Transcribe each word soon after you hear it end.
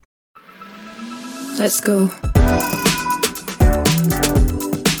Let's go.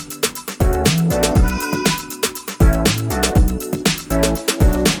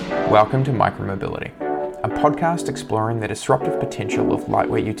 Welcome to Micromobility, a podcast exploring the disruptive potential of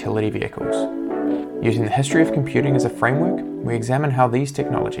lightweight utility vehicles. Using the history of computing as a framework, we examine how these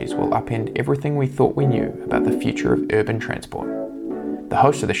technologies will upend everything we thought we knew about the future of urban transport. The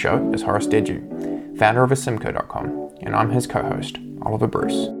host of the show is Horace Dediu, founder of Asimco.com, and I'm his co-host, Oliver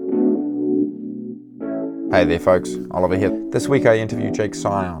Bruce. Hey there folks, Oliver here. This week I interview Jake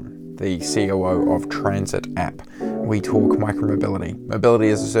Sion, the COO of Transit App. We talk micromobility, mobility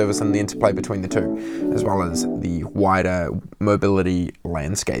as a service and the interplay between the two, as well as the wider mobility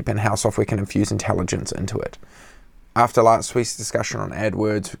landscape and how software can infuse intelligence into it. After last week's discussion on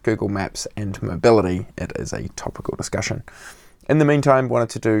AdWords, Google Maps and mobility, it is a topical discussion. In the meantime, wanted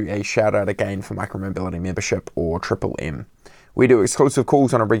to do a shout out again for Micromobility Membership, or Triple M. We do exclusive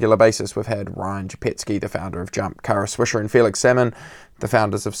calls on a regular basis. We've had Ryan Japetsky, the founder of Jump, Kara Swisher and Felix Salmon, the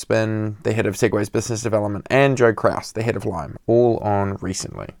founders of Spin, the head of Segway's business development, and Joe Kraus, the head of Lime, all on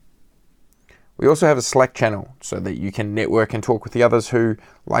recently. We also have a Slack channel so that you can network and talk with the others who,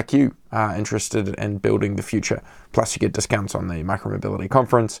 like you, are interested in building the future. Plus you get discounts on the Micromobility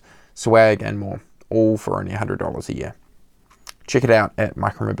Conference, swag, and more, all for only $100 a year. Check it out at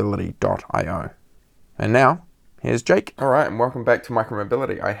micromobility.io. And now, here's Jake. All right, and welcome back to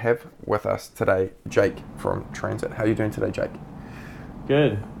Micromobility. I have with us today Jake from Transit. How are you doing today, Jake?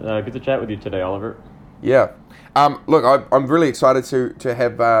 Good. Good to chat with you today, Oliver. Yeah. Look, I'm really excited to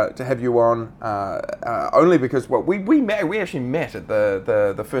have you on. Only because we actually met at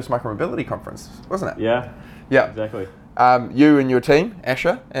the first Micromobility conference, wasn't it? Yeah. Yeah. Exactly. You and your team,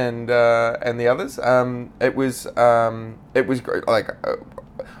 Asher and the others. It was great.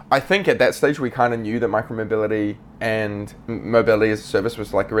 I think at that stage we kind of knew that micromobility and mobility as a service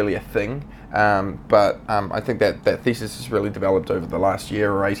was like really a thing, but I think that thesis has really developed over the last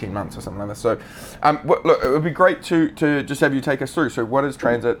year or 18 months or something like that. So, look, it would be great to just have you take us through. So, what is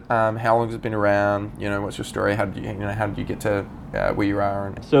Transit? How long has it been around? What's your story? How did you get to where you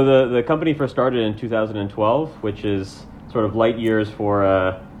are? So the company first started in 2012, which is sort of light years for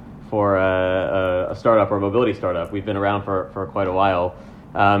a startup or a mobility startup. We've been around for quite a while.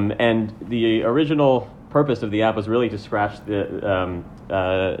 And the original purpose of the app was really to scratch their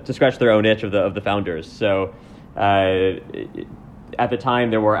own itch of the founders. So at the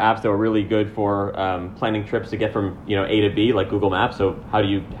time, there were apps that were really good for planning trips to get from A to B, like Google Maps. So how do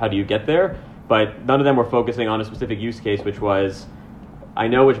you get there? But none of them were focusing on a specific use case, which was, I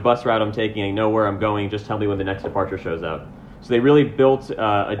know which bus route I'm taking, I know where I'm going. Just tell me when the next departure shows up. So they really built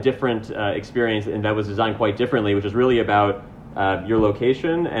a different experience, and that was designed quite differently, which is really about your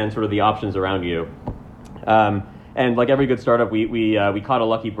location and sort of the options around you. And like every good startup, we caught a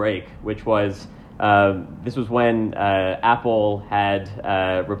lucky break, which was this was when Apple had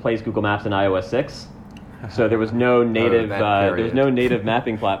replaced Google Maps in iOS 6. So there was no native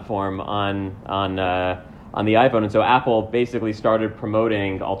mapping platform on the iPhone, and so Apple basically started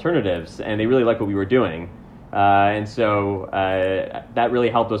promoting alternatives, and they really liked what we were doing. And so that really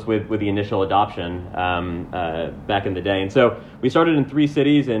helped us with the initial adoption back in the day. And so we started in 3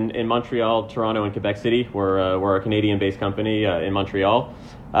 cities, in Montreal, Toronto, and Quebec City. We're a Canadian-based company in Montreal.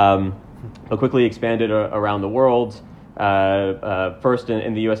 But quickly expanded around the world, first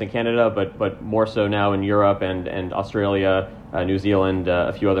in the US and Canada, but more so now in Europe and Australia, New Zealand,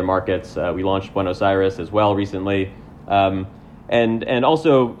 a few other markets. We launched Buenos Aires as well recently. And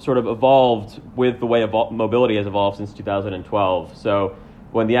also sort of evolved with the way mobility has evolved since 2012. So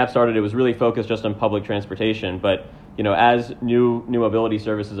when the app started, it was really focused just on public transportation. But as new mobility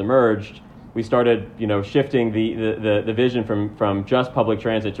services emerged, we started shifting the vision from just public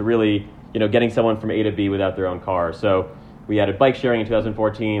transit to really getting someone from A to B without their own car. So we added bike sharing in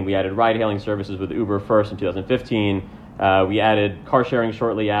 2014. We added ride hailing services with Uber first in 2015. We added car sharing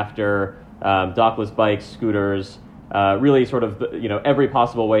shortly after, dockless bikes, scooters. Really sort of every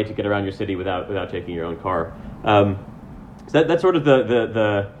possible way to get around your city without taking your own car. So that's sort of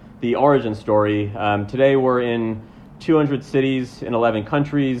the origin story. Today we're in 200 cities in 11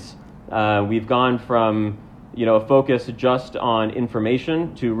 countries. We've gone from a focus just on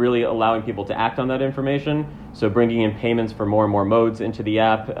information to really allowing people to act on that information. So bringing in payments for more and more modes into the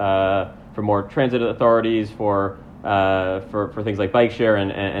app, for more transit authorities, for things like bike share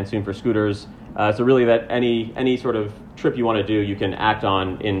and soon for scooters. So really that any sort of trip you want to do, you can act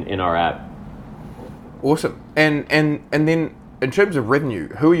on in our app. Awesome. And then in terms of revenue,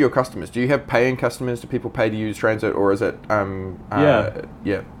 who are your customers? Do you have paying customers? Do people pay to use Transit, or is it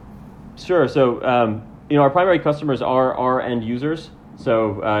Yeah. Sure. So our primary customers are end users.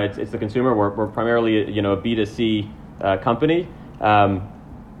 So it's the consumer. We're primarily a B2C company.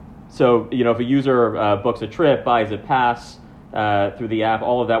 So if a user books a trip, buys a pass through the app,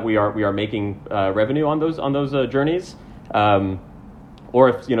 all of that we are making revenue on those journeys. Or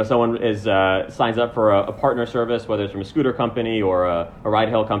if someone signs up for a partner service, whether it's from a scooter company or a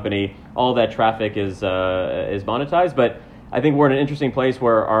ride-hail company, all that traffic is monetized. But I think we're in an interesting place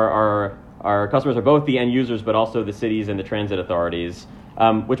where our customers are both the end users, but also the cities and the transit authorities,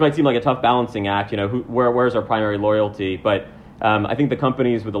 which might seem like a tough balancing act. Where's our primary loyalty? But I think the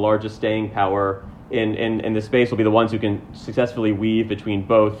companies with the largest staying power in this space will be the ones who can successfully weave between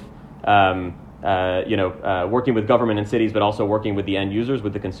both. Working with government and cities, but also working with the end users,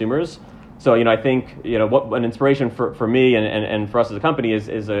 with the consumers. So, I think, what an inspiration for me and for us as a company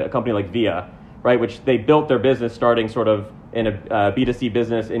is a company like Via, right? Which they built their business starting sort of in a B2C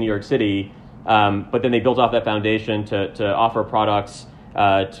business in New York City, but then they built off that foundation to offer products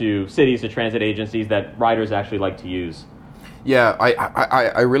to cities, to transit agencies that riders actually like to use. Yeah,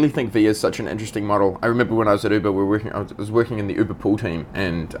 I really think Via is such an interesting model. I remember when I was at Uber, I was working in the Uber pool team,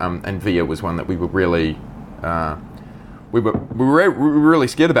 and Via was one that we were really we were really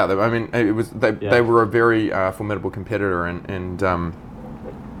scared about them. I mean, they were a very formidable competitor,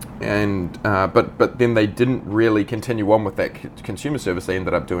 but then they didn't really continue on with that consumer service. They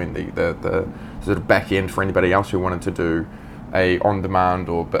ended up doing the sort of back end for anybody else who wanted to do a on-demand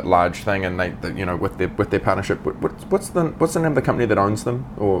or bit large thing, and they with their partnership. What's the name of the company that owns them,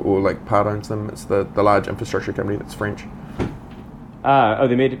 or like part owns them? It's the large infrastructure company that's French.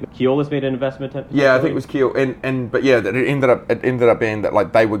 Keolis made an investment. Yeah, I think it was Keel, but yeah, it ended up being that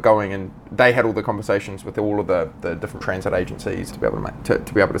like they were going and they had all the conversations with all of the different transit agencies to be able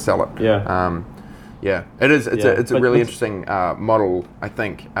to be able to sell it. Yeah. Yeah, it's a really interesting model, I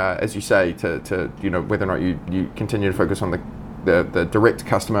think, as you say, to whether or not you continue to focus on the direct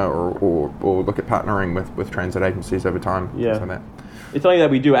customer or look at partnering with transit agencies over time. Yeah. Like that. It's something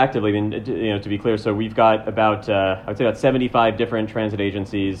that we do actively. I mean, to be clear, so we've got about I would say about 75 different transit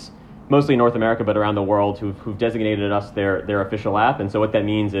agencies, mostly in North America, but around the world, who've designated us their official app. And so what that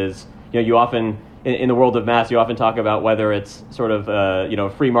means is, you often in the world of mass, you often talk about whether it's sort of a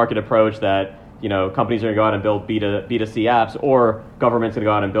free market approach that companies are going to go out and build B2C apps, or government's going to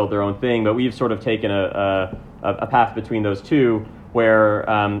go out and build their own thing. But we've sort of taken a path between those two, where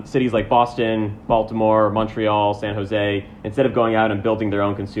cities like Boston, Baltimore, Montreal, San Jose, instead of going out and building their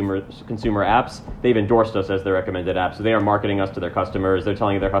own consumer apps, they've endorsed us as their recommended app. So they are marketing us to their customers. They're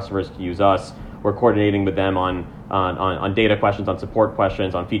telling their customers to use us. We're coordinating with them on data questions, on support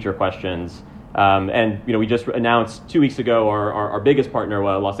questions, on feature questions. And we just announced 2 weeks ago our biggest partner,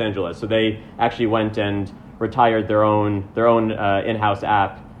 Los Angeles. So they actually went and retired their own in-house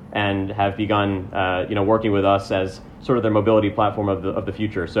app and have begun working with us as sort of their mobility platform of the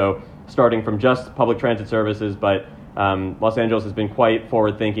future. So starting from just public transit services, but Los Angeles has been quite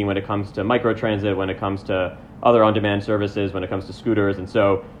forward-thinking when it comes to microtransit, when it comes to other on-demand services, when it comes to scooters, and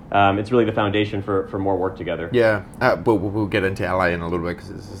so it's really the foundation for more work together. Yeah, we'll get into LA in a little bit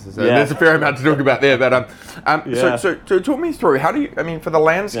because there's a fair amount to talk about there. But so talk me through, how do you, for the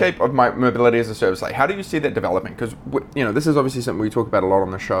landscape of mobility as a service, like how do you see that developing? Because this is obviously something we talk about a lot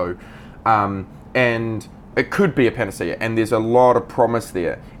on the show, and it could be a panacea, and there's a lot of promise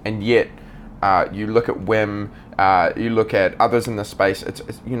there, and yet you look at WIM, you look at others in the space. It's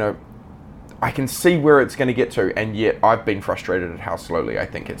I can see where it's going to get to, and yet I've been frustrated at how slowly I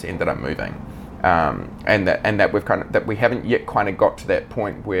think it's ended up moving, and that we haven't yet kind of got to that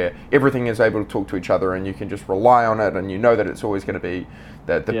point where everything is able to talk to each other, and you can just rely on it, and that it's always going to be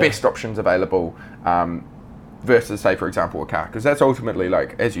the best options available, versus, say, for example, a car, because that's ultimately,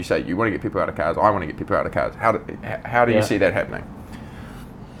 like as you say, you want to get people out of cars. I want to get people out of cars. How do you see that happening?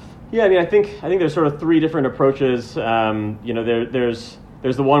 Yeah, I think there's sort of three different approaches.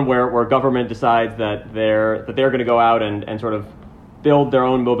 There's the one where government decides that they're going to go out and sort of build their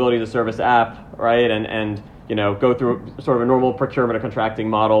own mobility as a service app, right? And go through sort of a normal procurement or contracting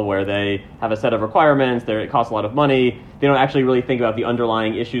model where they have a set of requirements. It costs a lot of money. They don't actually really think about the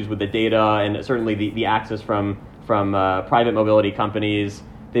underlying issues with the data and certainly the access from private mobility companies.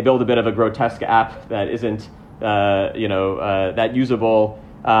 They build a bit of a grotesque app that isn't that usable.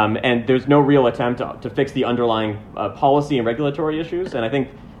 And there's no real attempt to fix the underlying policy and regulatory issues. And I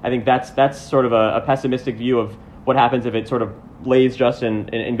think that's sort of a pessimistic view of what happens if it sort of lays just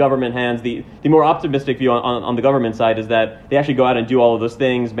in government hands. The more optimistic view on the government side is that they actually go out and do all of those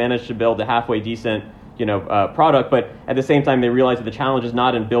things, manage to build a halfway decent product, but at the same time they realize that the challenge is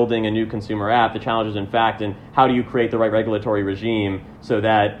not in building a new consumer app. The challenge is in fact in how do you create the right regulatory regime so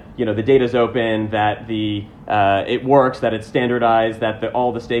that the data is open, that it works, that it's standardized, that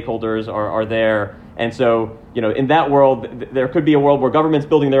all the stakeholders are there. And so in that world, there could be a world where government's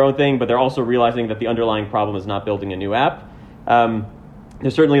building their own thing, but they're also realizing that the underlying problem is not building a new app.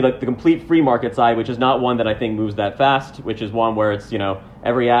 There's certainly the complete free market side, which is not one that I think moves that fast, which is one where it's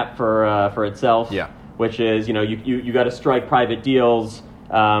every app for itself. Yeah. Which is you got to strike private deals.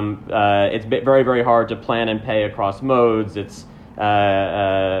 It's very, very hard to plan and pay across modes. It's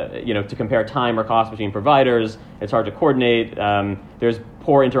to compare time or cost between providers. It's hard to coordinate. There's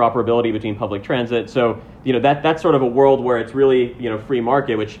poor interoperability between public transit. So that's sort of a world where it's really free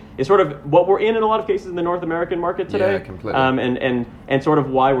market, which is sort of what we're in a lot of cases in the North American market today. Yeah, completely. And sort of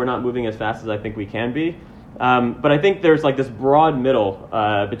why we're not moving as fast as I think we can be. But I think there's this broad middle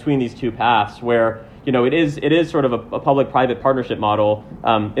between these two paths where it is sort of a public-private partnership model.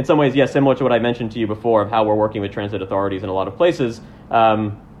 In some ways, yes, similar to what I mentioned to you before of how we're working with transit authorities in a lot of places.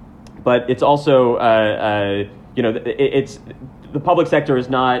 But it's also it's the public sector is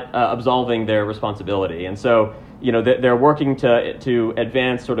not absolving their responsibility, and so they're working to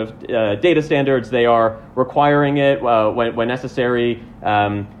advance sort of data standards. They are requiring it when necessary.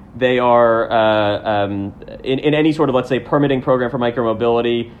 They are in any sort of, let's say, permitting program for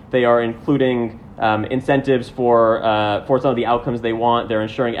micromobility. They are including incentives for some of the outcomes they want. They're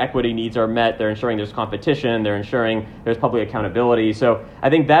ensuring equity needs are met. They're ensuring there's competition. They're ensuring there's public accountability. So I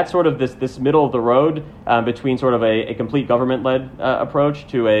think that's sort of this middle of the road between sort of a complete government-led approach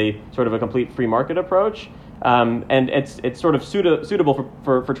to a sort of a complete free market approach. And it's sort of suitable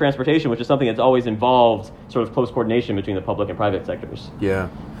for transportation, which is something that's always involved sort of close coordination between the public and private sectors. Yeah.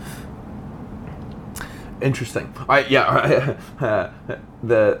 Interesting.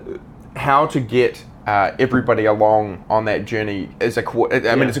 How to get everybody along on that journey is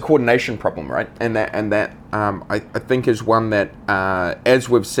it's a coordination problem, right? And that I think is one that as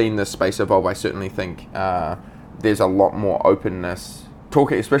we've seen this space evolve, I certainly think there's a lot more openness.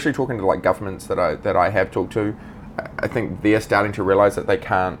 Especially talking to governments that I have talked to, I think they're starting to realize that they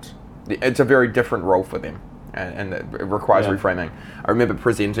can't. It's a very different role for them, and it requires reframing. I remember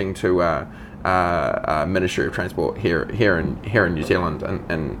presenting to Ministry of Transport here in New Zealand,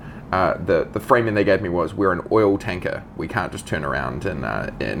 and the framing they gave me was, we're an oil tanker. We can't just turn around in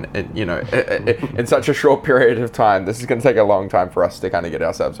such a short period of time. This is going to take a long time for us to kind of get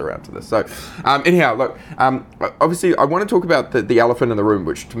ourselves around to this. So anyhow, look, obviously I want to talk about the elephant in the room,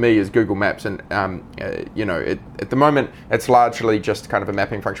 which to me is Google Maps. And at the moment, it's largely just kind of a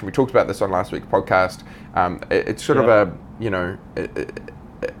mapping function. We talked about this on last week's podcast. It's sort of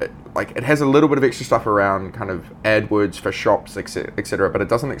it has a little bit of extra stuff around kind of AdWords for shops, etc., but it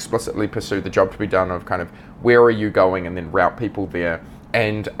doesn't explicitly pursue the job to be done of kind of where are you going and then route people there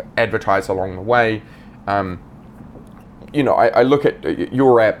and advertise along the way. I look at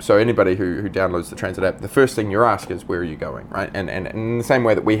your app, so anybody who downloads the transit app, the first thing you're asked is where are you going, right? And in the same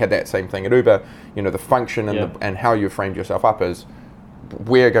way that we had that same thing at Uber, the function and how you framed yourself up is,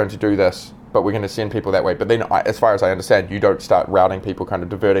 we're going to do this, but we're going to send people that way. But then, as far as I understand, you don't start routing people, kind of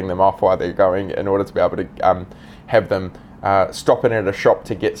diverting them off while they're going in order to be able to have them stop in at a shop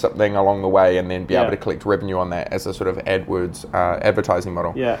to get something along the way and then be able to collect revenue on that as a sort of AdWords advertising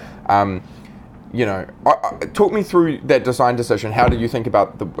model. Yeah. Talk me through that design decision. How do you think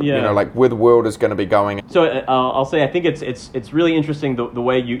about where the world is going to be going? So I'll say I think it's really interesting the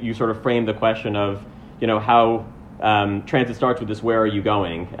way you sort of frame the question of how transit starts with this "where are you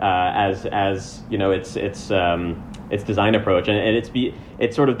going" as its design approach, and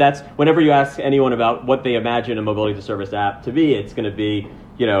it's sort of that's whenever you ask anyone about what they imagine a mobility as a service app to be, it's going to be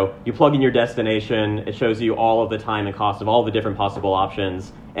you plug in your destination, it shows you all of the time and cost of all the different possible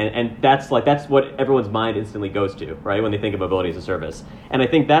options, and that's what everyone's mind instantly goes to, right, when they think of mobility as a service. And I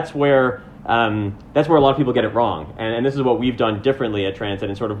think that's where a lot of people get it wrong, and this is what we've done differently at Transit,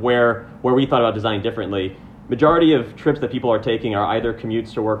 and sort of where we thought about design differently. Majority of trips that people are taking are either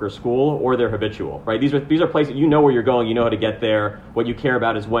commutes to work or school, or they're habitual, right? These are places you know where you're going, you know how to get there. What you care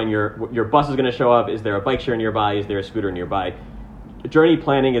about is when your bus is going to show up. Is there a bike share nearby? Is there a scooter nearby? Journey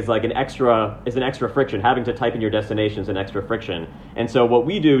planning is like an extra friction. Having to type in your destination is an extra friction. And so what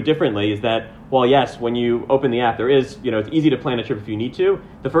we do differently is that, well, yes, when you open the app, there is, it's easy to plan a trip if you need to.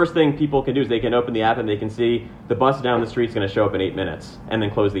 The first thing people can do is they can open the app and they can see the bus down the street is going to show up in 8 minutes, and then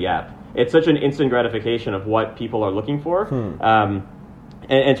close the app. It's such an instant gratification of what people are looking for.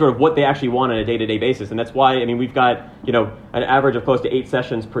 and sort of what they actually want on a day-to-day basis. And that's why, I mean, we've got, an average of close to 8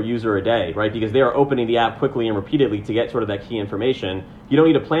 sessions per user a day, right? Because they are opening the app quickly and repeatedly to get sort of that key information. You don't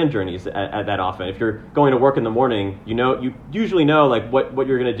need to plan journeys at that often. If you're going to work in the morning, you usually know like what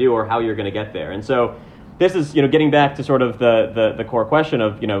you're going to do or how you're going to get there. And so this is, getting back to sort of the core question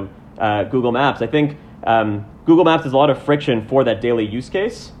of, Google Maps. I think Google Maps has a lot of friction for that daily use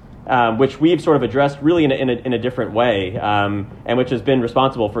case, which we've sort of addressed really in a different way, and which has been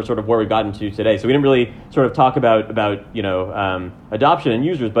responsible for sort of where we've gotten to today. So we didn't really sort of talk about adoption and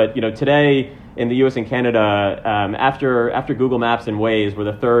users, but today in the U.S. and Canada, after Google Maps and Waze,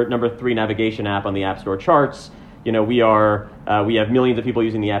 we're the number 3 navigation app on the App Store charts. We have millions of people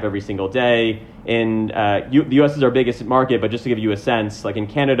using the app every single day. In the U.S. is our biggest market, but just to give you a sense, like in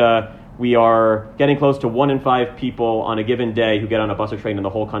Canada, we are getting close to 1 in 5 people on a given day who get on a bus or train in the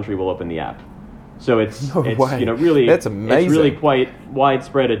whole country will open the app. So it's really, that's amazing. It's really quite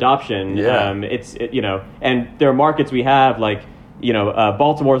widespread adoption. Yeah. And there are markets we have like,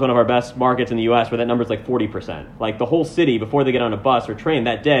 Baltimore is one of our best markets in the U.S. where that number is like 40%. Like the whole city, before they get on a bus or train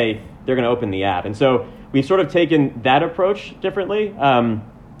that day, they're going to open the app. And so we've sort of taken that approach differently.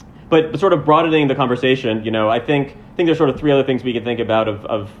 But sort of broadening the conversation, I think there's sort of 3 other things we could think about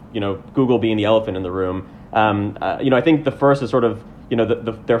of Google being the elephant in the room. I think the first is sort of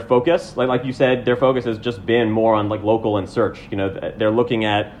their focus. Like you said, their focus has just been more on like local and search. They're looking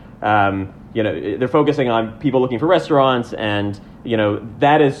at they're focusing on people looking for restaurants, and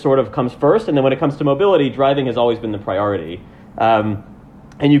that is sort of comes first. And then when it comes to mobility, driving has always been the priority. And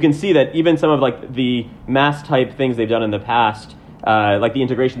you can see that even some of like the mass type things they've done in the past. Like the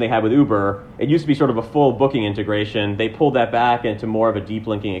integration they had with Uber, it used to be sort of a full booking integration. They pulled that back into more of a deep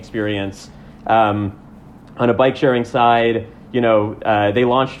linking experience. On a bike sharing side, they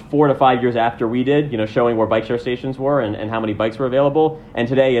launched 4 to 5 years after we did, showing where bike share stations were and how many bikes were available. And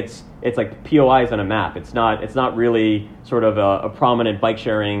today it's like POIs on a map. It's not really sort of a prominent bike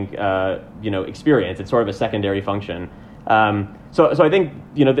sharing experience. It's sort of a secondary function. So I think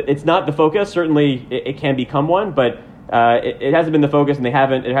it's not the focus. Certainly it can become one, but it hasn't been the focus, and there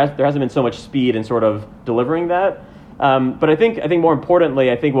hasn't been so much speed in sort of delivering that. But I think more importantly,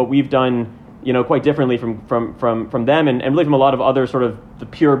 I think what we've done, quite differently from them, and really from a lot of other sort of the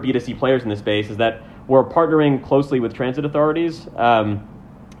pure B2C players in this space, is that we're partnering closely with transit authorities.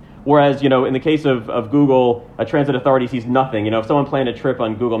 Whereas, in the case of Google, a transit authority sees nothing. If someone planned a trip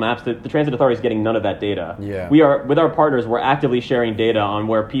on Google Maps, the transit authority is getting none of that data. Yeah. We are, with our partners, we're actively sharing data on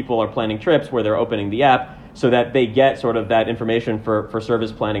where people are planning trips, where they're opening the app, so that they get sort of that information for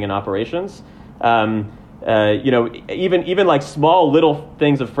service planning and operations. Even like small little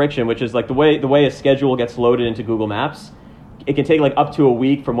things of friction, which is like the way a schedule gets loaded into Google Maps, it can take like up to a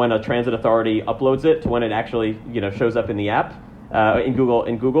week from when a transit authority uploads it to when it actually shows up in the app in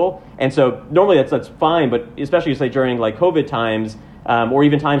Google. And so normally that's fine, but especially say during like COVID times or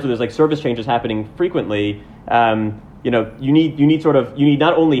even times where there's like service changes happening frequently. You need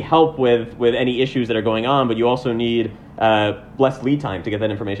not only help with any issues that are going on, but you also need less lead time to get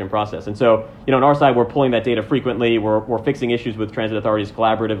that information processed. And so, on our side, we're pulling that data frequently. We're fixing issues with transit authorities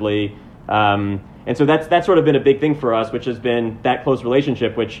collaboratively. And so that's sort of been a big thing for us, which has been that close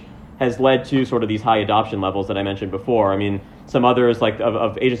relationship, which has led to sort of these high adoption levels that I mentioned before. I mean, some others like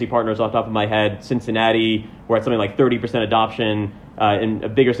of agency partners off the top of my head, Cincinnati, we're at something like 30% adoption. In a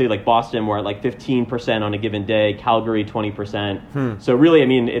bigger city like Boston, we're at like 15% on a given day. Calgary, 20%. So really, I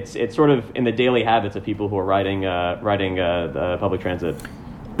mean, it's sort of in the daily habits of people who are riding the public transit.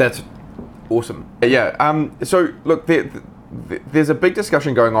 That's awesome. Yeah. So look, there's a big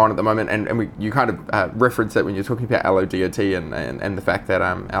discussion going on at the moment, and you kind of referenced it when you're talking about LODOT and the fact that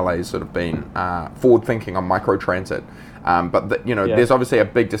LA has sort of been forward thinking on microtransit. But there's obviously a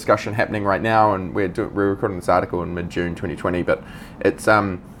big discussion happening right now, and we're recording this article in mid-June 2020. But it's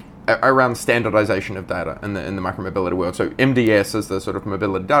around standardization of data in the micromobility world. So MDS is the sort of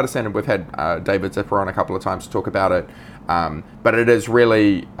mobility data standard. We've had David Zipper on a couple of times to talk about it, but it is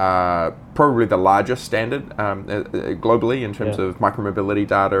really probably the largest standard globally in terms of micromobility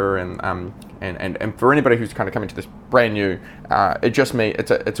data. And for anybody who's kind of coming to this brand new,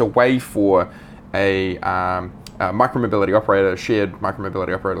 it's a way for a micromobility operator, shared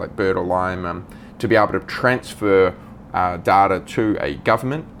micromobility operator like Bird or Lime, to be able to transfer data to a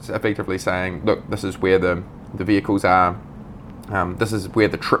government, effectively saying, look, this is where the vehicles are, this is where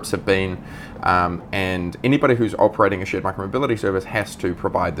the trips have been, and anybody who's operating a shared micromobility service has to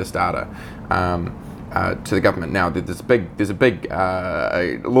provide this data. to the government. Now, there's a big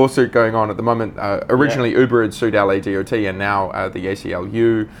lawsuit going on at the moment. Originally, Uber had sued LADOT, and now the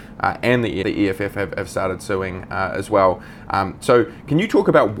ACLU and the EFF have started suing as well. So can you talk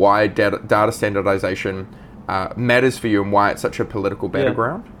about why data standardization matters for you and why it's such a political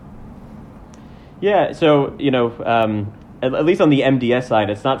battleground? Yeah, so, at least on the MDS side,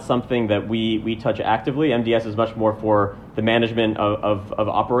 it's not something that we touch actively. MDS is much more for the management of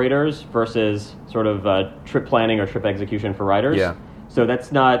operators versus sort of trip planning or trip execution for riders. Yeah. So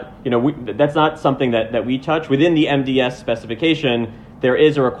that's not, that's not something that we touch. Within the MDS specification, there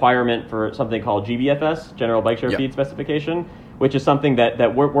is a requirement for something called GBFS, General Bike Share Feed Specification, which is something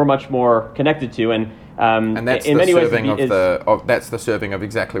that we're much more connected to. And that's in the many serving ways, that's the serving of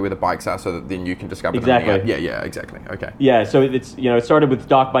exactly where the bikes are, so that then you can discover exactly. them. Yeah, exactly. Okay. Yeah, so it's it started with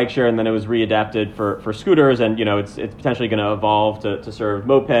dock bike share, and then it was readapted for scooters, and it's potentially going to evolve to serve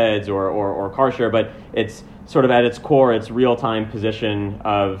mopeds or car share, but it's sort of at its core, it's real time position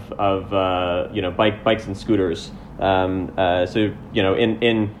of bikes and scooters. So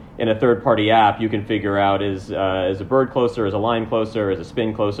in a third party app, you can figure out is a bird closer, is a line closer, is a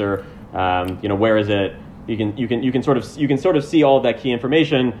spin closer. Where is it? You can sort of see all of that key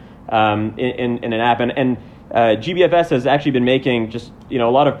information in an app, and GBFS has actually been making just a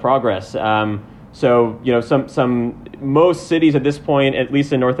lot of progress. Most cities at this point, at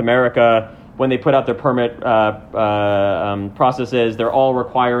least in North America, when they put out their permit processes, they're all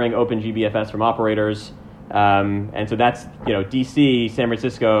requiring Open GBFS from operators, and so that's DC, San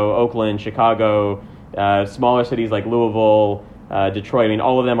Francisco, Oakland, Chicago, smaller cities like Louisville. Detroit. I mean,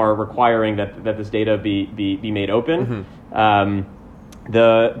 all of them are requiring that this data be made open. Mm-hmm.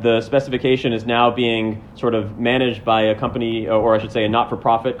 The specification is now being sort of managed by a company, or I should say, a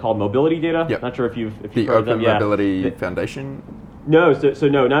not-for-profit called Mobility Data. Yep. Not sure if you've the heard of them. Open Mobility Foundation. No, so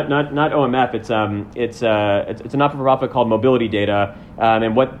no, not OMF. It's a not-for-profit called Mobility Data,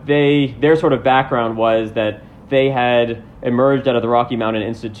 and what their sort of background was that they had emerged out of the Rocky Mountain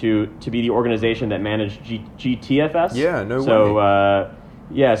Institute to be the organization that managed GTFS. Yeah, no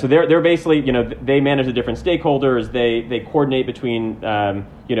way. So they're basically, they manage the different stakeholders. They coordinate between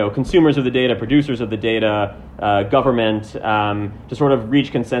consumers of the data, producers of the data, government, to sort of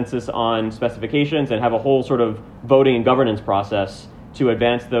reach consensus on specifications and have a whole sort of voting and governance process to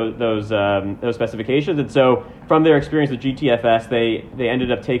advance those specifications. And so from their experience with GTFS, they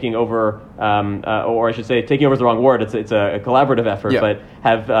ended up taking over, or I should say, taking over is the wrong word. It's a collaborative effort, but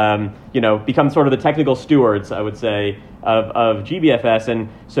have become sort of the technical stewards, I would say, of GBFS. And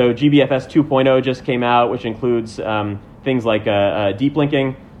so GBFS 2.0 just came out, which includes things like deep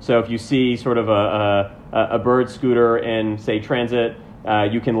linking. So if you see sort of a bird scooter in, say, transit,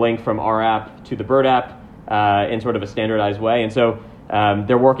 you can link from our app to the bird app in sort of a standardized way. And so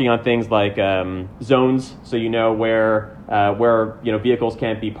they're working on things like zones, so where vehicles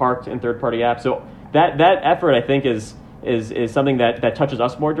can't be parked in third-party apps. So that effort, I think, is something that touches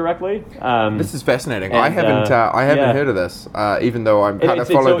us more directly. This is fascinating. I haven't heard of this, even though I'm kind of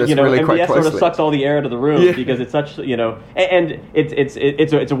followed this really quite MDS closely. Sort of sucks all the air out of the room because it's such and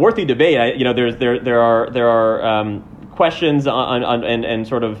it's a worthy debate. There are questions on and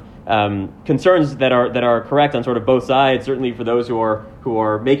sort of concerns that are correct on sort of both sides. Certainly for those who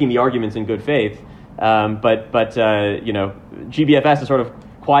are making the arguments in good faith, but GBFS is sort of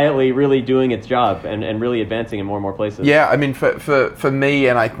quietly really doing its job and really advancing in more and more places. Yeah, I mean, for me,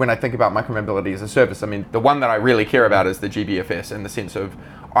 and when I think about micromobility as a service, I mean, the one that I really care about is the GBFS, in the sense of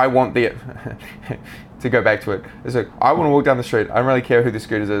I want to go back to it. I want to walk down the street. I don't really care who the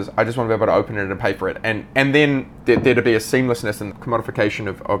scooters is. I just want to be able to open it and pay for it. And then there to be a seamlessness and commodification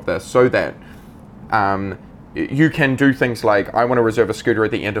of this, so that you can do things like, I want to reserve a scooter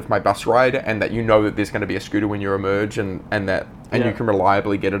at the end of my bus ride, and that that there's going to be a scooter when you emerge, and you can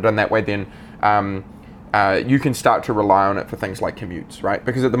reliably get it. And that way then you can start to rely on it for things like commutes, right?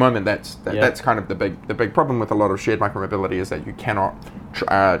 Because at the moment that's kind of the big problem with a lot of shared micromobility, is that you cannot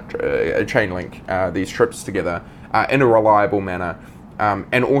chain link these trips together in a reliable manner.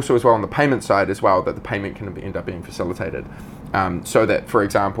 And also as well on the payment side as well, that the payment can end up being facilitated. So that, for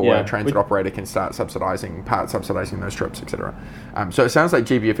example, a transit operator can start subsidizing those trips, etc. So it sounds like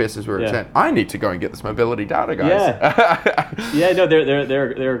GBFS is where it's at. I need to go and get this mobility data, guys. No,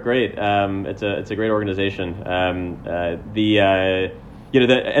 they're great. It's a great organization. At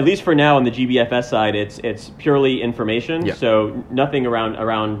least for now on the GBFS side, it's purely information. Yeah. So nothing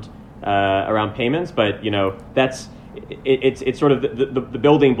around payments, but that's. It's sort of the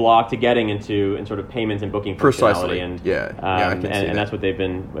building block to getting into sort of payments and booking functionality. Precisely. And that's what they've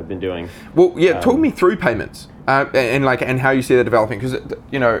been doing. Well, talk me through payments and how you see that developing, because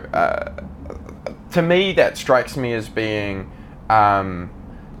to me, that strikes me as being,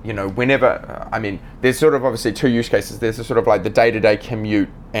 whenever, there's sort of obviously two use cases. There's a sort of like the day-to-day commute,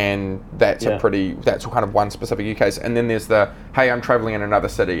 and that's that's kind of one specific use case. And then there's the, hey, I'm traveling in another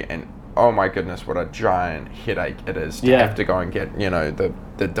city, and oh my goodness, what a giant headache it is to have to go and get,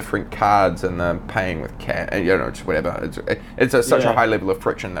 the different cards and the paying with cash, just whatever. It's such a high level of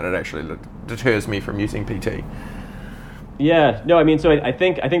friction that it actually deters me from using PT. Yeah, no, so I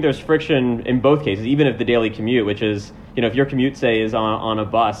think there's friction in both cases, even if the daily commute, which is, if your commute, say, is on a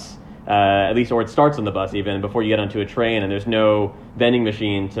bus, at least, or it starts on the bus even before you get onto a train, and there's no vending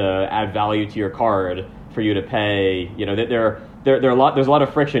machine to add value to your card for you to pay, there's a lot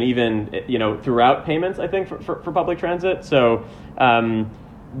of friction even, throughout payments, I think, for public transit. So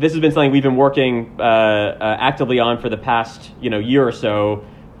this has been something we've been working actively on for the past, year or so.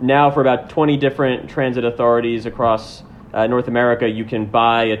 Now for about 20 different transit authorities across North America, you can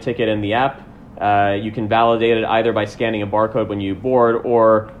buy a ticket in the app. You can validate it either by scanning a barcode when you board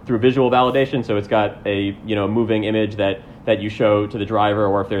or through visual validation. So it's got a moving image that you show to the driver,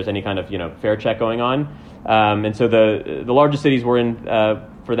 or if there's any kind of fare check going on. And so the largest cities we're in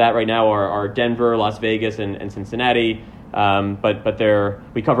for that right now are Denver, Las Vegas, and Cincinnati. But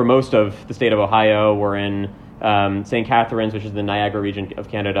we cover most of the state of Ohio. We're in St. Catharines, which is the Niagara region of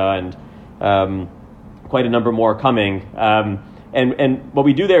Canada, and quite a number more coming. And what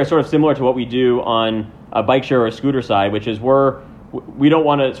we do there is sort of similar to what we do on a bike share or a scooter side, which is we don't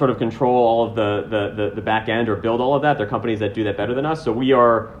want to sort of control all of the back end or build all of that. There are companies that do that better than us. So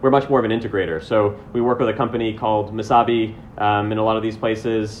we're much more of an integrator. So we work with a company called Misabi in a lot of these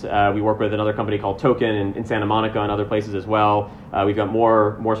places. We work with another company called Token in Santa Monica and other places as well. We've got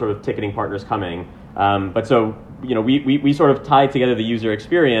more sort of ticketing partners coming. But so we sort of tie together the user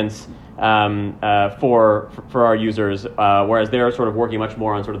experience for our users, whereas they're sort of working much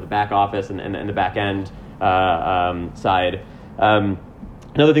more on sort of the back office and the back end side.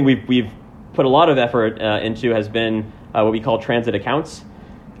 Another thing we've put a lot of effort into has been what we call transit accounts.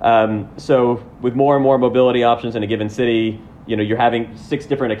 So with more and more mobility options in a given city, you're having 6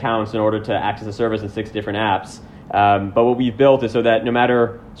 different accounts in order to access a service in 6 different apps. But what we've built is so that no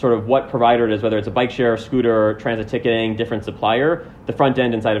matter sort of what provider it is, whether it's a bike share, scooter, transit ticketing, different supplier, the front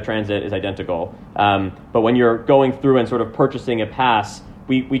end inside of transit is identical. But when you're going through and sort of purchasing a pass,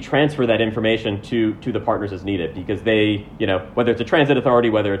 we transfer that information to the partners as needed, because they, whether it's a transit authority,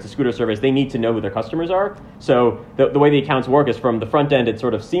 whether it's a scooter service, they need to know who their customers are. So the way the accounts work is from the front end, it's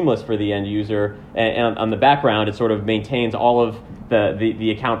sort of seamless for the end user, and on the background, it sort of maintains all of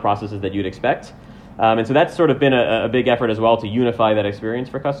the account processes that you'd expect. And so that's sort of been a big effort as well to unify that experience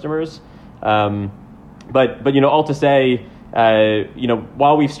for customers. But all to say,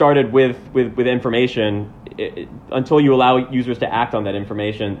 while we've started with information, until you allow users to act on that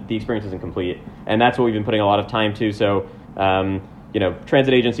information, the experience isn't complete. And that's what we've been putting a lot of time to. So,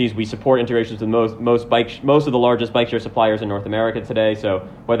 transit agencies, we support integrations with most of the largest bike share suppliers in North America today. So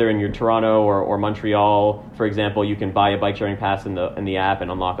whether in your Toronto or Montreal, for example, you can buy a bike sharing pass in the app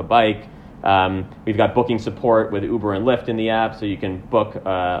and unlock a bike. We've got booking support with Uber and Lyft in the app, so you can book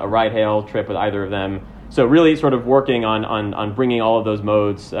a ride-hail trip with either of them. So really sort of working on bringing all of those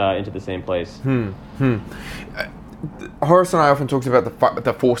modes into the same place. Horace and I often talked about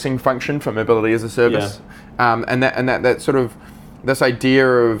the forcing function for mobility as a service, and that sort of this idea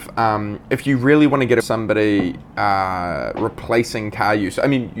of if you really want to get somebody replacing car use.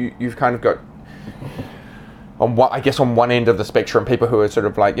 You've kind of got on one end of the spectrum, people who are sort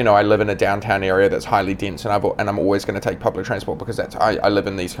of like, I live in a downtown area that's highly dense, and I'm always going to take public transport because I live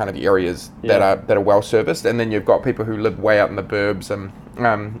in these kind of areas that are well serviced. And then you've got people who live way out in the burbs, and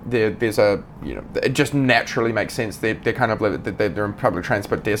there's it just naturally makes sense. They're kind of they're in public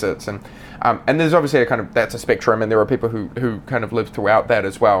transport deserts, and there's obviously that's a spectrum, and there are people who kind of live throughout that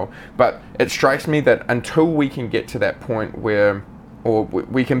as well. But it strikes me that until we can get to that point where, or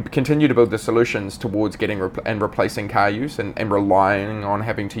we can continue to build the solutions towards getting and replacing car use and relying on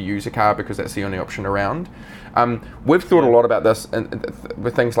having to use a car because that's the only option around. We've thought a lot about this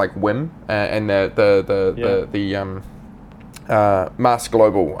with things like Wim and the Mass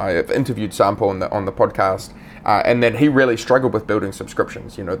Global. I've interviewed Sampo on the podcast, and then he really struggled with building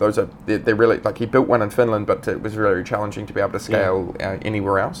subscriptions. They're really, like, he built one in Finland, but it was very challenging to be able to scale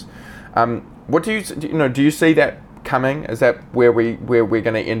anywhere else. What do you see that coming? Is that where we're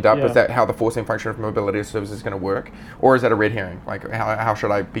going to end up? Is that how the forcing function of mobility services is going to work, or is that a red herring? Like, how should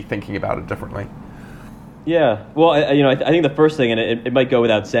I be thinking about it differently? Yeah, well, I think the first thing, and it might go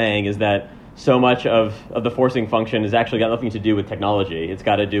without saying, is that so much of the forcing function has actually got nothing to do with technology. It's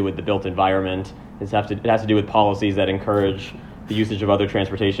got to do with the built environment. It has to do with policies that encourage the usage of other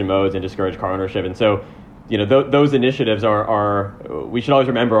transportation modes and discourage car ownership. And so, those initiatives are we should always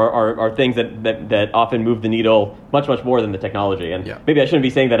remember are things that often move the needle much more than the technology. And maybe I shouldn't be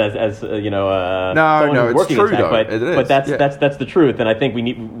saying that as someone who's working in tech, but that's the truth. And I think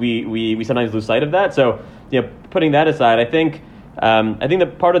we sometimes lose sight of that. So putting that aside, I think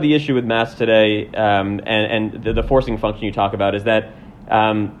that part of the issue with masks today and the forcing function you talk about is that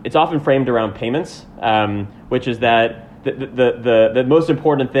it's often framed around payments, which is that the most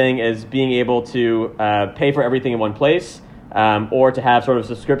important thing is being able to pay for everything in one place, or to have sort of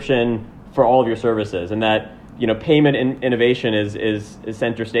subscription for all of your services, and that payment innovation is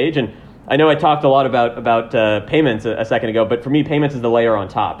center stage. And I know I talked a lot about payments a second ago, but for me, payments is the layer on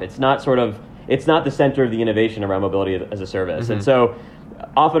top. It's not the center of the innovation around mobility as a service. Mm-hmm. And so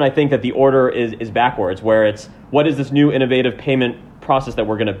often I think that the order is backwards, where it's what is this new innovative payment process that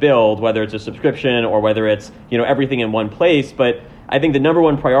we're going to build, whether it's a subscription or whether it's everything in one place. But I think the number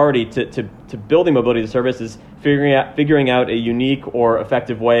one priority to building mobility as a service is figuring out a unique or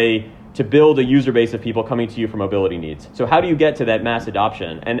effective way to build a user base of people coming to you for mobility needs. So how do you get to that mass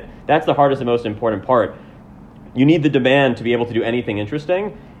adoption? And that's the hardest and most important part. You need the demand to be able to do anything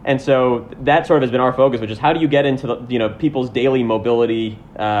interesting. And so that sort of has been our focus, which is how do you get into people's daily mobility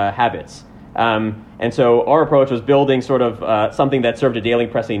habits? And so our approach was building sort of something that served a daily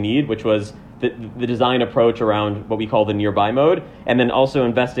pressing need, which was the design approach around what we call the nearby mode, and then also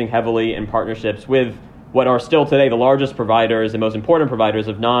investing heavily in partnerships with what are still today the largest providers and most important providers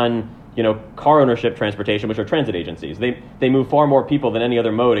of car ownership transportation, which are transit agencies. They move far more people than any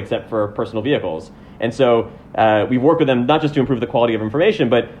other mode except for personal vehicles. And so we work with them not just to improve the quality of information,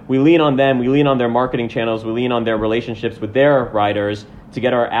 but we lean on them, we lean on their marketing channels, we lean on their relationships with their riders to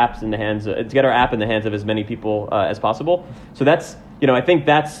get our app in the hands of as many people as possible. So that's I think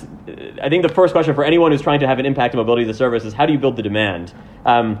the first question for anyone who's trying to have an impact on mobility as a service is how do you build the demand?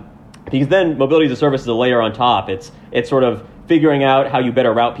 Because then mobility as a service is a layer on top. It's sort of figuring out how you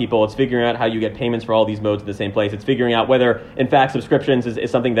better route people. It's figuring out how you get payments for all these modes in the same place. It's figuring out whether, in fact, subscriptions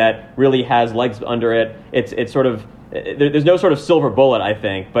is something that really has legs under it. It's sort of there's no sort of silver bullet, I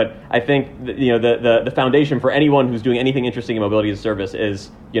think. But I think the foundation for anyone who's doing anything interesting in mobility as a service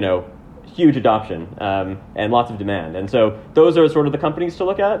is huge adoption and lots of demand. And so those are sort of the companies to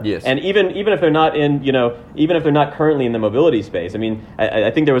look at. Yes. And even if they're not even if they're not currently in the mobility space, I mean,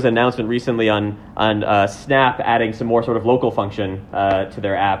 I think there was an announcement recently on Snap adding some more sort of local function to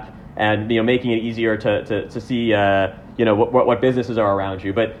their app, and making it easier to see what businesses are around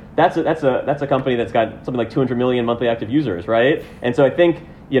you. But that's a company that's got something like 200 million monthly active users, right? And so I think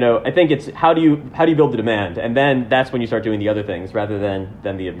it's how do you build the demand, and then that's when you start doing the other things rather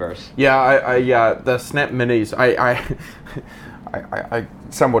than the inverse. Yeah, the Snap Minis, I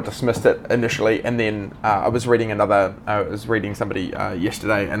somewhat dismissed it initially, and then I was reading somebody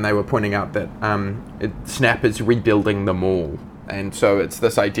yesterday, and they were pointing out that Snap is rebuilding the mall. And so it's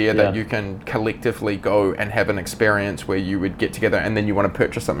this idea that you can collectively go and have an experience where you would get together and then you want to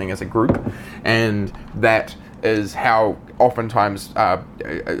purchase something as a group. And that is how oftentimes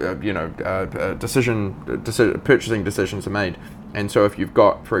purchasing decisions are made. And so if you've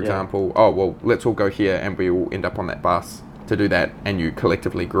got, for example, let's all go here and we will end up on that bus to do that, and you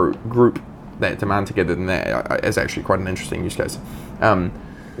collectively group that demand together, then that is actually quite an interesting use case.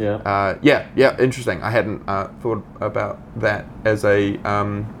 Interesting. I hadn't thought about that as a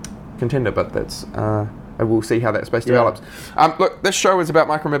contender, but that's I will see how that space develops. Look, this show is about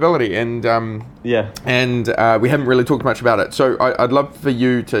micromobility, and we haven't really talked much about it. So I'd love for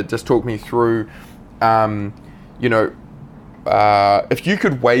you to just talk me through, if you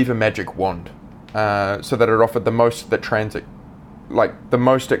could wave a magic wand, so that it offered the most that transit, like the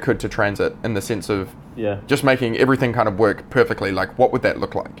most it could to transit, in the sense of just making everything kind of work perfectly. Like, what would that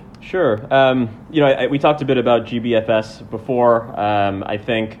look like? Sure. We talked a bit about GBFS before. I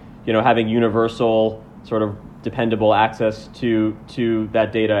think having universal sort of dependable access to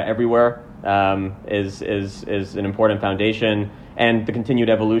that data everywhere is an important foundation, and the continued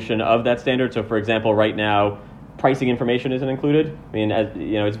evolution of that standard. So, for example, right now, pricing information isn't included. I mean,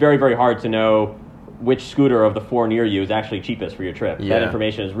 it's very, very hard to know which scooter of the 4 near you is actually cheapest for your trip. That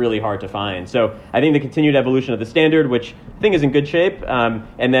information is really hard to find. So I think the continued evolution of the standard, which I think is in good shape,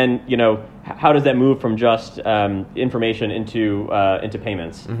 and then how does that move from just information into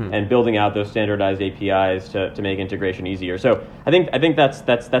payments, and building out those standardized APIs to make integration easier. So I think that's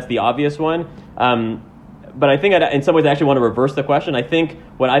the obvious one. But I think in some ways I actually want to reverse the question. I think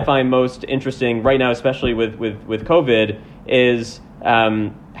what I find most interesting right now, especially with COVID, is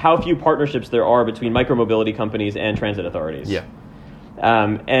how few partnerships there are between micromobility companies and transit authorities.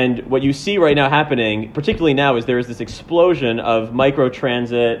 And what you see right now happening, particularly now, is there is this explosion of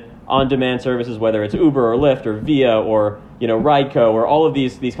micro-transit on-demand services, whether it's Uber or Lyft or Via or Rideco or all of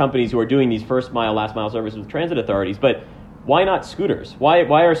these companies who are doing these first mile, last mile services with transit authorities. But why not scooters? Why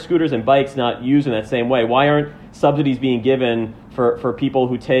are scooters and bikes not used in that same way? Why aren't subsidies being given for people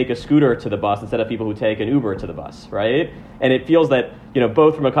who take a scooter to the bus instead of people who take an Uber to the bus, right? And it feels that,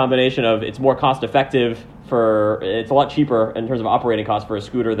 both from a combination of it's more cost effective it's a lot cheaper in terms of operating costs for a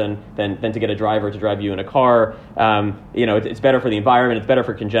scooter than to get a driver to drive you in a car. It's better for the environment, it's better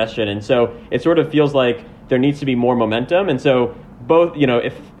for congestion. And so it sort of feels like there needs to be more momentum. And so both,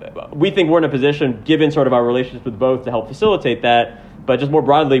 if we think we're in a position, given sort of our relationships with both, to help facilitate that. But just more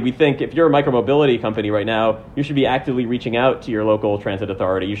broadly, we think if you're a micromobility company right now, you should be actively reaching out to your local transit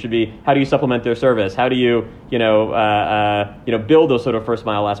authority. You should be, how do you supplement their service? How do you, build those sort of first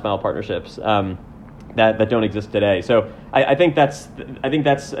mile, last mile partnerships that don't exist today? So I think that's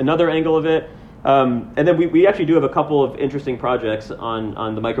another angle of it. And then we actually do have a couple of interesting projects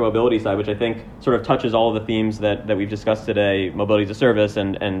on the micromobility side, which I think sort of touches all of the themes that we've discussed today: mobility as a service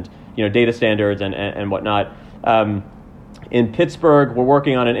and data standards and whatnot. In Pittsburgh, we're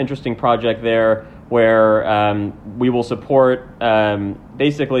working on an interesting project there where we will support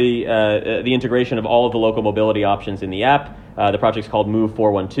basically the integration of all of the local mobility options in the app. The project's called Move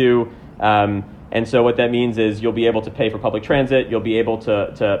 412. And so what that means is you'll be able to pay for public transit, you'll be able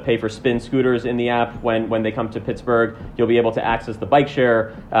to pay for spin scooters in the app when they come to Pittsburgh, you'll be able to access the bike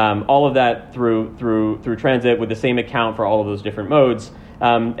share, all of that through transit with the same account for all of those different modes.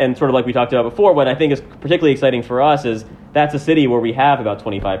 And sort of like we talked about before, what I think is particularly exciting for us is that's a city where we have about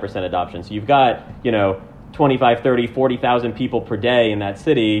 25% adoption. So you've got, 25, 30, 40,000 people per day in that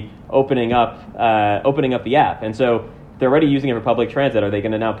city opening up the app. And so they're already using it for public transit. Are they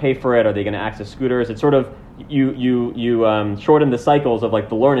going to now pay for it? Are they going to access scooters? It's sort of, you shorten the cycles of like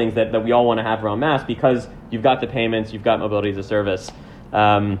the learnings that we all want to have around mass, because you've got the payments, you've got mobility as a service.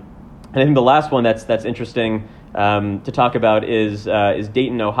 And I think the last one that's interesting to talk about is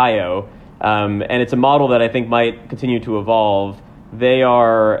Dayton, Ohio. And it's a model that I think might continue to evolve. They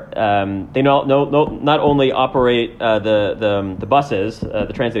are they not only operate the buses,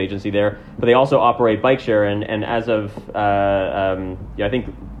 the transit agency there, but they also operate bike share. And as of I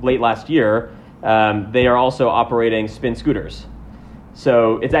think late last year, they are also operating spin scooters.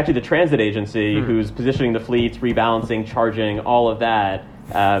 So it's actually the transit agency who's positioning the fleets, rebalancing, charging, all of that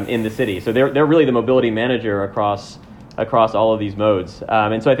in the city. So they're really the mobility manager across all of these modes.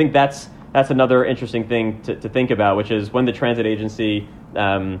 And so I think that's another interesting thing to think about, which is when the transit agency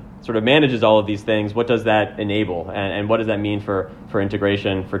sort of manages all of these things, what does that enable, and what does that mean for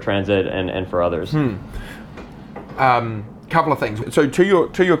integration, for transit, and for others? Couple of things. So to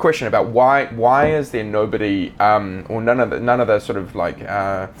your question about why is there nobody or none of the sort of like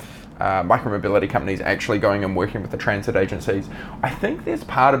micromobility companies actually going and working with the transit agencies? I think there's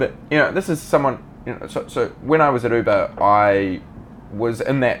part of it. This is someone. So when I was at Uber, I was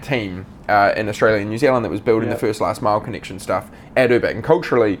in that team in Australia and New Zealand that was building the first last mile connection stuff at Uber, and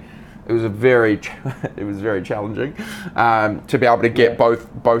culturally it was very challenging to be able to get both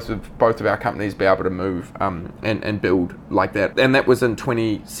of our companies be able to move and build like that. And that was in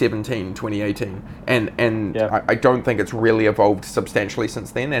 2017, 2018, and I don't think it's really evolved substantially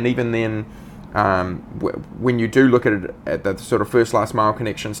since then. And even then, when you do look at it at the sort of first last mile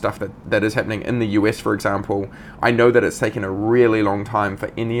connection stuff that is happening in the US, for example, I know that it's taken a really long time for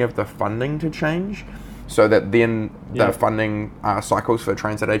any of the funding to change, so that then the funding cycles for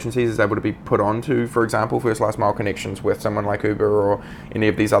transit agencies is able to be put onto, for example, first last mile connections with someone like Uber or any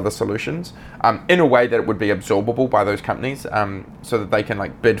of these other solutions, in a way that it would be absorbable by those companies, so that they can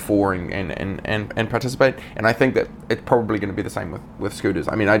like bid for and participate. And I think that it's probably going to be the same with scooters.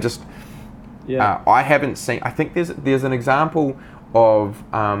 I mean, I haven't seen. I think there's an example of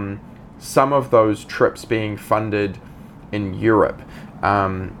some of those trips being funded in Europe,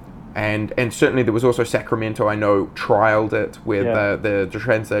 and certainly there was also Sacramento. I know trialed it where the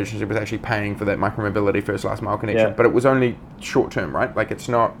transit agency was actually paying for that micromobility first last mile connection, but it was only short term, right? Like it's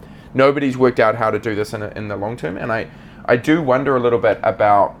not. Nobody's worked out how to do this in the long term, and I do wonder a little bit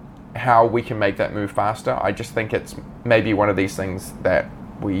about how we can make that move faster. I just think it's maybe one of these things that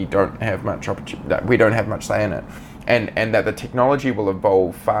we don't have much say in it, and that the technology will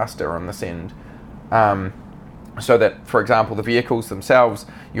evolve faster on this end, so that, for example, the vehicles themselves,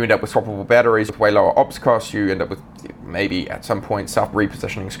 you end up with swappable batteries with way lower ops costs. You end up with maybe at some point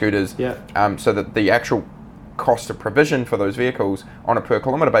self-repositioning scooters, so that the actual cost of provision for those vehicles on a per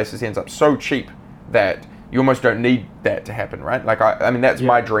kilometer basis ends up so cheap that you almost don't need that to happen, right? Like I mean that's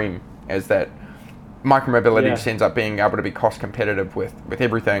my dream, is that micromobility Yeah. just ends up being able to be cost competitive with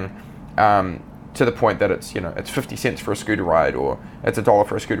everything, to the point that it's 50 cents for a scooter ride, or it's $1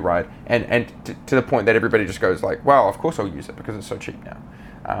 for a scooter ride, and to the point that everybody just goes like, well, of course I'll use it because it's so cheap now.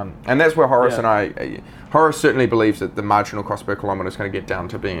 And that's where Horace Horace certainly believes that the marginal cost per kilometre is going to get down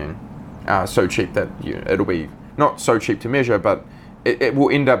to being so cheap that it'll be not so cheap to measure, but it will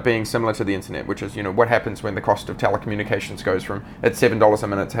end up being similar to the internet, which is what happens when the cost of telecommunications goes from it's $7 a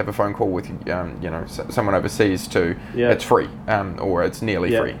minute to have a phone call with someone overseas to it's free, or it's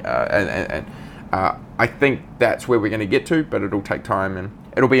nearly free, and I think that's where we're going to get to, but it'll take time, and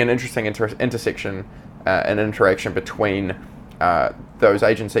it'll be an interesting intersection, an interaction between those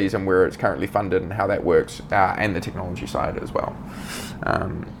agencies and where it's currently funded and how that works, and the technology side as well.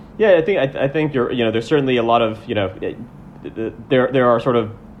 I think there's certainly a lot of there are sort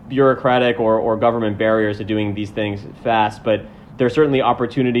of bureaucratic or government barriers to doing these things fast, but there are certainly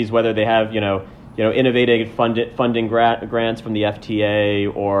opportunities, whether they have innovative funding grants from the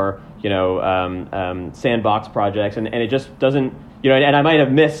FTA or sandbox projects, and it just doesn't and I might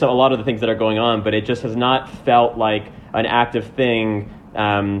have missed a lot of the things that are going on, but it just has not felt like an active thing.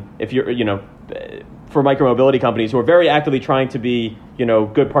 If you're for micromobility companies who are very actively trying to be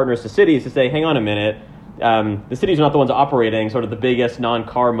good partners to cities, to say, hang on a minute, the cities are not the ones operating sort of the biggest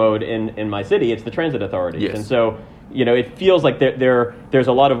non-car mode in my city. It's the transit authorities. Yes. And so it feels like there's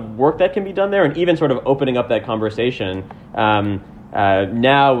a lot of work that can be done there, and even sort of opening up that conversation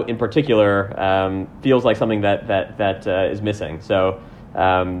now in particular feels like something that is missing. So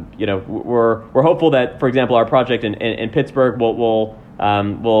we're hopeful that, for example, our project in Pittsburgh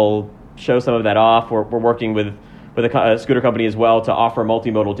will show some of that off. We're working with a scooter company as well to offer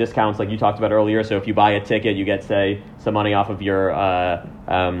multimodal discounts like you talked about earlier. So if you buy a ticket, you get, say, some money off of your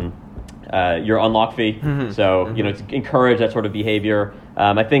unlock fee. Mm-hmm. So, to encourage that sort of behavior.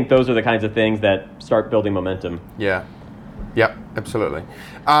 I think those are the kinds of things that start building momentum. Yeah, absolutely.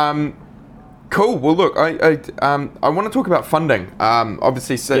 Cool. Well, look, I want to talk about funding.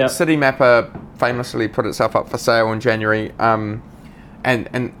 Obviously, Citymapper famously put itself up for sale in January, and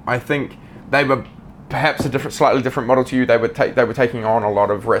I think they were perhaps slightly different model to you. They were taking on a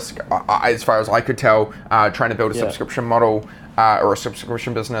lot of risk, as far as I could tell, trying to build a subscription model or a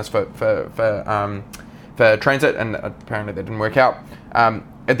subscription business for transit, and apparently that didn't work out.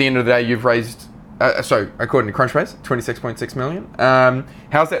 At the end of the day, you've raised, according to Crunchbase, $26.6 million.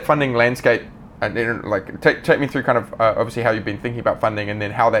 How's that funding landscape? Take me through kind of obviously how you've been thinking about funding, and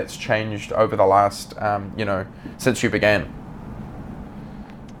then how that's changed over the last since you began.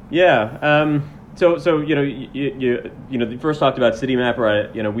 Yeah. So you first talked about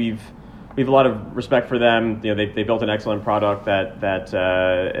Citymapper. We have a lot of respect for them. They built an excellent product that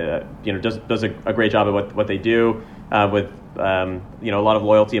does a great job at what they do, with a lot of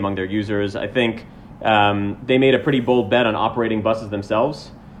loyalty among their users. I think they made a pretty bold bet on operating buses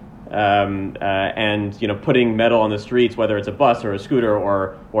themselves, and putting metal on the streets, whether it's a bus or a scooter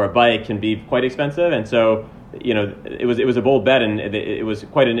or a bike, can be quite expensive. And so it was a bold bet, and it was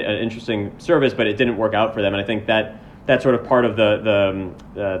quite an interesting service, but it didn't work out for them. And I think that's sort of part of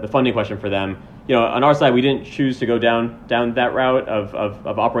the funding question for them. On our side, we didn't choose to go down that route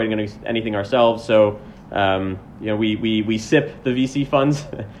of operating anything ourselves. So we sip the VC funds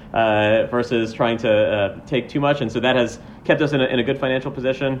versus trying to take too much, and so that has kept us in a good financial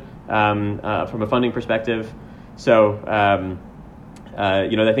position from a funding perspective. So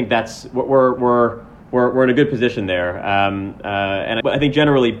I think that's what we're in a good position there, and I think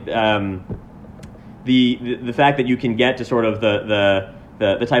generally the fact that you can get to sort of the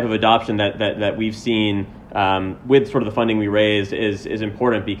type of adoption that we've seen with sort of the funding we raised is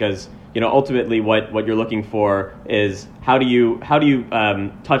important, because ultimately what you're looking for is how do you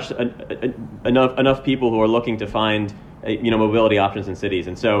touch enough people who are looking to find mobility options in cities.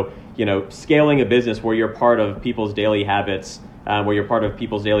 And so scaling a business where you're part of people's daily habits, where you're part of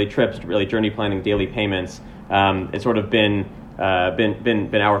people's daily trips, really journey planning, daily payments, it's sort of been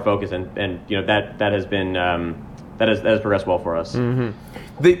our focus, and that has been that has progressed well for us.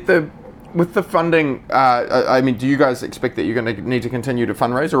 Mm-hmm. With the funding, do you guys expect that you're going to need to continue to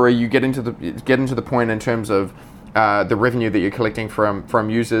fundraise, or are you getting to the point in terms of the revenue that you're collecting from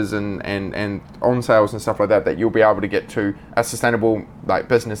users and on sales and stuff like that you'll be able to get to a sustainable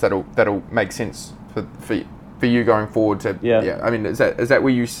business that'll make sense for you going forward? Is that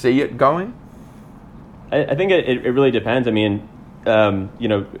where you see it going? I think it really depends.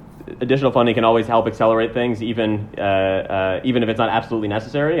 Additional funding can always help accelerate things, even if it's not absolutely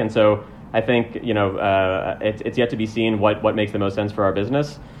necessary. And so I think it's yet to be seen what makes the most sense for our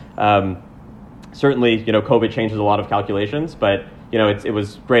business. Certainly, COVID changes a lot of calculations, but it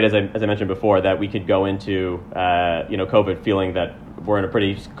was great, as I mentioned before, that we could go into COVID feeling that we're in a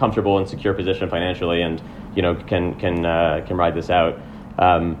pretty comfortable and secure position financially, and can ride this out.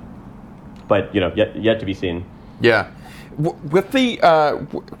 But yet to be seen. Yeah. With the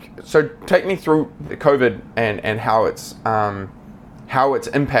so take me through the COVID and how it's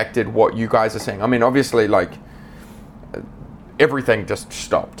impacted what you guys are seeing. I mean, obviously, like, everything just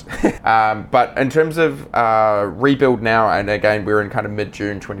stopped. But in terms of rebuild now, and again, we're in kind of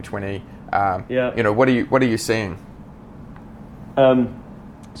mid-June 2020. What are you seeing?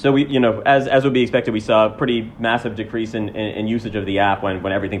 So we, as would be expected, we saw a pretty massive decrease in usage of the app when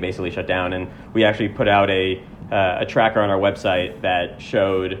everything basically shut down, and we actually put out a tracker on our website that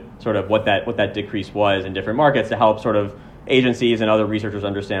showed sort of what that decrease was in different markets to help sort of agencies and other researchers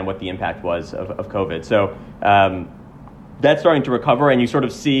understand what the impact was of COVID. So that's starting to recover, and you sort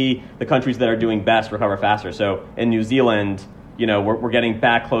of see the countries that are doing best recover faster. So in New Zealand, we're getting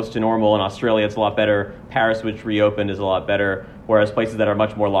back close to normal. In Australia, it's a lot better. Paris, which reopened, is a lot better, whereas places that are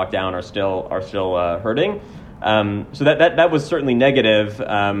much more locked down are still hurting. So that was certainly negative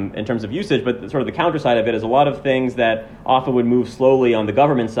in terms of usage, but sort of the counter side of it is a lot of things that often would move slowly on the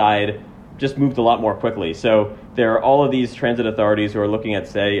government side just moved a lot more quickly. So there are all of these transit authorities who are looking at,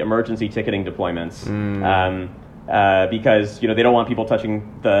 say, emergency ticketing deployments. Because they don't want people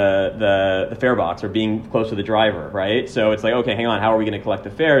touching the fare box or being close to the driver, right? So it's like, okay, hang on, how are we going to collect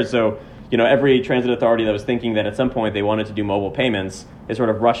the fares? So every transit authority that was thinking that at some point they wanted to do mobile payments is sort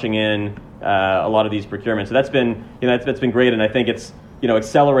of rushing in a lot of these procurements. So that's been that's been great, and I think it's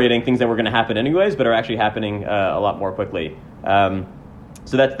accelerating things that were going to happen anyways, but are actually happening a lot more quickly.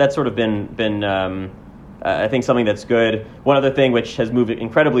 So that's sort of been I think something that's good. One other thing which has moved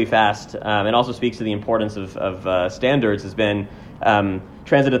incredibly fast and also speaks to the importance of standards has been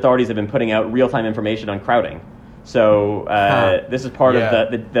transit authorities have been putting out real-time information on crowding. So this is part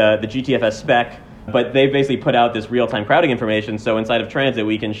of the GTFS spec, but they've basically put out this real-time crowding information. So inside of transit,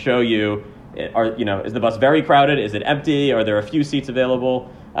 we can show you, is the bus very crowded? Is it empty? Are there a few seats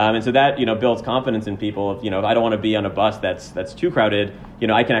available? And so that builds confidence in people. If I don't want to be on a bus that's too crowded,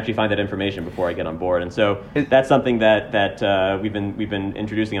 I can actually find that information before I get on board. And so that's something that we've been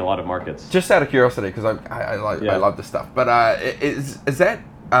introducing in a lot of markets. Just out of curiosity, because I love this stuff. But is that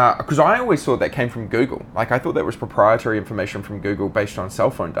because I always thought that came from Google. Like, I thought that was proprietary information from Google based on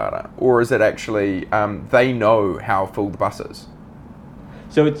cell phone data, or is it actually they know how full the bus is?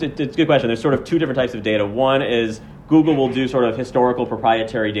 So it's a good question. There's sort of two different types of data. One is Google will do sort of historical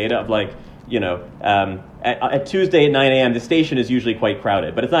proprietary data of like, at Tuesday at 9 a.m., the station is usually quite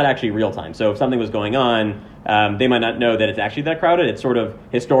crowded, but it's not actually real time. So if something was going on, they might not know that it's actually that crowded. It's sort of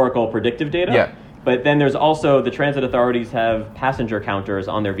historical predictive data. Yeah. But then there's also the transit authorities have passenger counters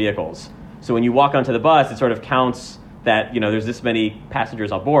on their vehicles. So when you walk onto the bus, it sort of counts that, there's this many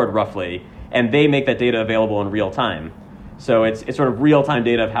passengers on board roughly, and they make that data available in real time. So it's sort of real-time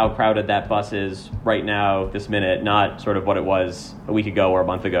data of how crowded that bus is right now, this minute, not sort of what it was a week ago or a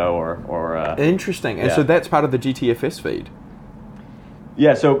month ago or Interesting. And so that's part of the GTFS feed?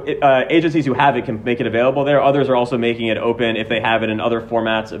 Yeah, so agencies who have it can make it available there. Others are also making it open if they have it in other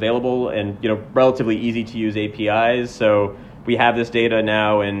formats available and relatively easy to use APIs. So we have this data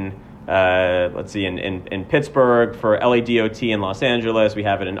now in in Pittsburgh, for LADOT in Los Angeles. We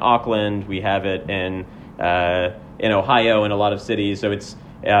have it in Auckland. We have it in Ohio and a lot of cities. So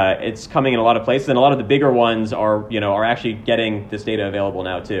it's coming in a lot of places, and a lot of the bigger ones are actually getting this data available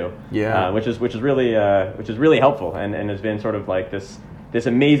now too. Yeah, which is really helpful, and has been sort of like this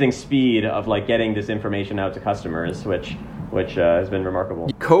amazing speed of like getting this information out to customers, which has been remarkable.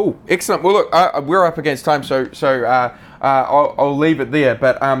 Cool, excellent. Well, look, we're up against time, so I'll leave it there.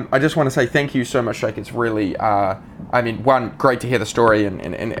 But I just want to say thank you so much, Jake. It's really, great to hear the story,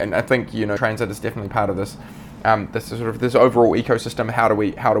 and I think transit is definitely part of this. This overall ecosystem. How do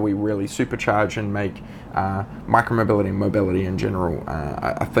we really supercharge and make micromobility and mobility in general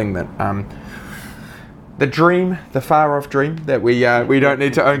a thing that the far off dream that we don't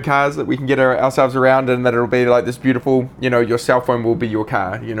need to own cars, that we can get ourselves around, and that it'll be like this beautiful, your cell phone will be your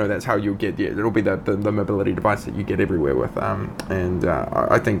car. That's how you'll get there. It'll be the mobility device that you get everywhere with.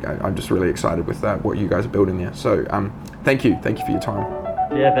 I think I'm just really excited with what you guys are building there. So thank you for your time.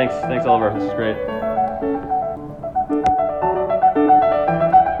 Yeah, thanks Oliver. This is great.